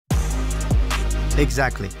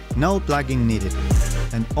Exactly, no plugin needed,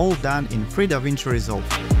 and all done in free Davinci Resolve.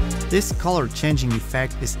 This color changing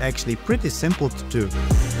effect is actually pretty simple to do.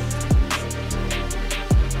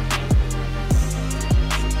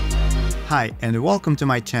 Hi and welcome to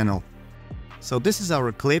my channel. So this is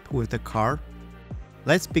our clip with the car.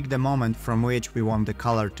 Let's pick the moment from which we want the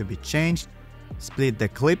color to be changed, split the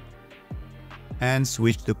clip, and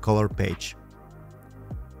switch to color page.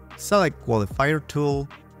 Select qualifier tool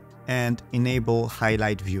and enable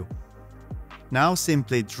highlight view. Now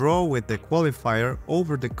simply draw with the qualifier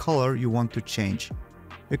over the color you want to change.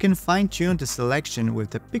 You can fine-tune the selection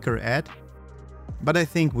with the picker add, but I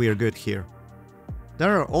think we are good here.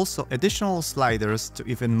 There are also additional sliders to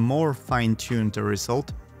even more fine-tune the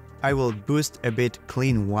result. I will boost a bit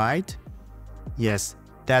clean white. Yes,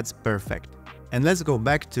 that's perfect. And let's go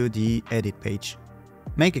back to the edit page.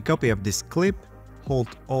 Make a copy of this clip, hold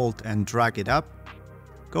Alt and drag it up.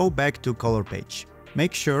 Go back to color page.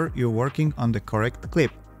 Make sure you're working on the correct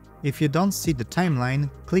clip. If you don't see the timeline,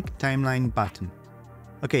 click timeline button.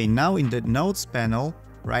 Okay, now in the nodes panel,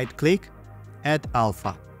 right click, add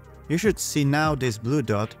alpha. You should see now this blue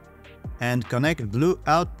dot and connect blue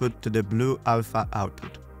output to the blue alpha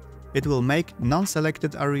output. It will make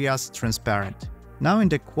non-selected areas transparent. Now in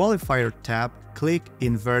the qualifier tab, click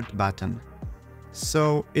invert button.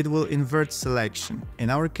 So it will invert selection. In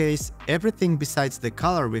our case, everything besides the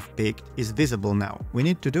color we've picked is visible now. We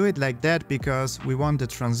need to do it like that because we want the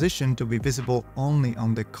transition to be visible only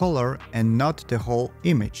on the color and not the whole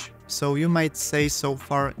image. So you might say so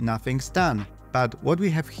far nothing's done. But what we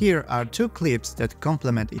have here are two clips that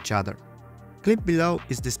complement each other. Clip below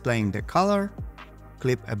is displaying the color,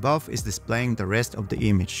 clip above is displaying the rest of the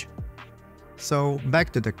image. So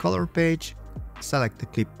back to the color page, select the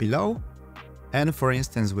clip below, and for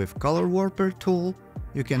instance with Color Warper tool,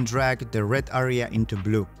 you can drag the red area into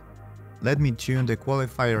blue. Let me tune the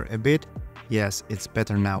qualifier a bit. Yes, it's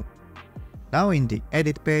better now. Now in the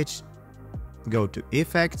edit page, go to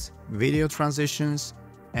Effects, Video Transitions,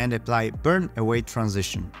 and apply Burn Away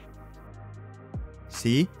Transition.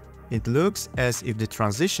 See, it looks as if the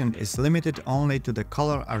transition is limited only to the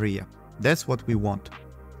color area. That's what we want.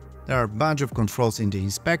 There are a bunch of controls in the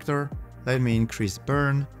inspector. Let me increase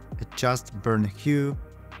burn, adjust burn hue,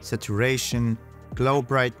 saturation, glow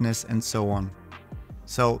brightness, and so on.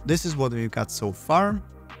 So this is what we've got so far,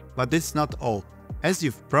 but it's not all. As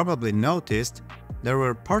you've probably noticed, there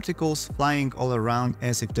were particles flying all around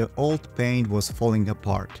as if the old paint was falling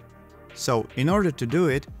apart. So in order to do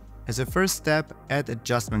it, as a first step, add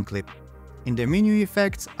adjustment clip. In the menu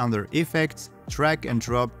effects, under Effects, drag and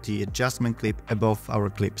drop the adjustment clip above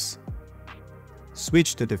our clips.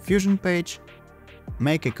 Switch to the Fusion page,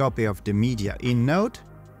 make a copy of the Media In node,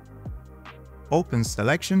 open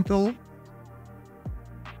Selection tool,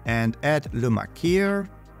 and add Luma Keyer,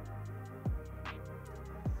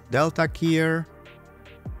 Delta Keyer.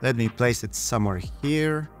 Let me place it somewhere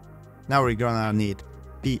here. Now we're gonna need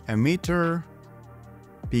P emitter,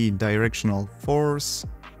 P directional force,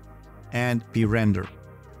 and P render.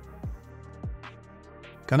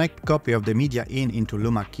 Connect copy of the Media In into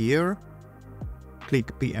Luma Keyer.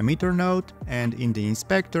 Click P emitter node, and in the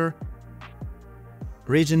inspector,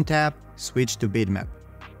 region tab, switch to bitmap.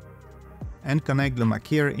 And connect Luma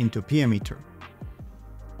Keyer into P emitter.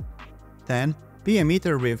 Then P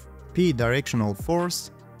emitter with P directional force,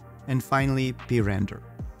 and finally P render.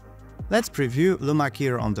 Let's preview Luma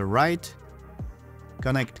Keyer on the right,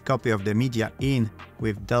 connect copy of the Media In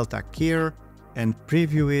with Delta Keyer, and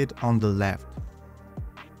preview it on the left.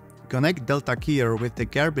 Connect Delta Keyer with the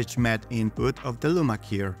garbage matte input of the Luma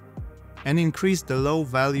Keyer, and increase the low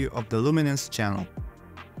value of the luminance channel.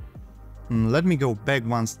 Let me go back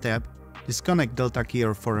one step, disconnect Delta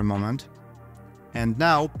Keyer for a moment, and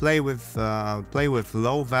now play with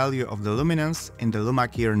low value of the luminance in the Luma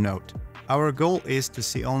Keyer node. Our goal is to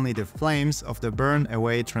see only the flames of the burn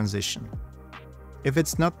away transition. If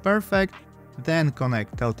it's not perfect, then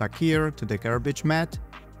connect Delta Keyer to the garbage matte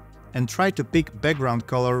and try to pick background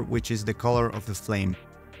color, which is the color of the flame.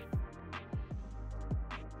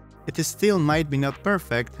 It is still might be not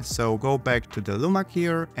perfect, so go back to the Luma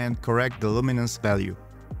Keyer and correct the luminance value.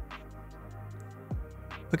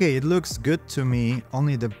 Okay, it looks good to me,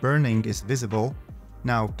 only the burning is visible.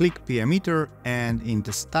 Now click P emitter and in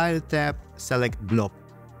the Style tab, select Blob.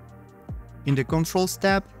 In the Controls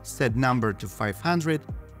tab, set number to 500.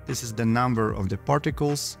 This is the number of the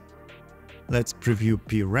particles. Let's preview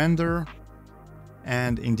P render.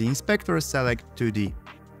 And in the inspector, select 2D.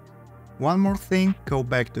 One more thing, go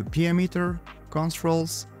back to P emitter,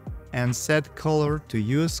 Controls, and set color to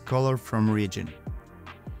use color from region.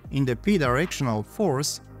 In the P directional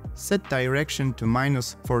force, set direction to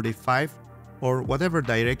 -45 or whatever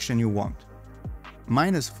direction you want.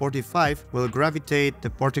 -45 will gravitate the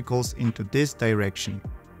particles into this direction.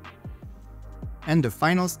 And the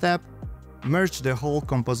final step, merge the whole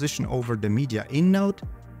composition over the media in node,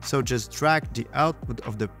 so just drag the output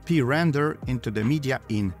of the p-render into the media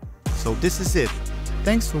in. So this is it.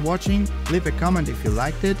 Thanks for watching, leave a comment if you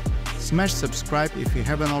liked it, smash subscribe if you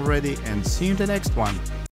haven't already, and see you in the next one.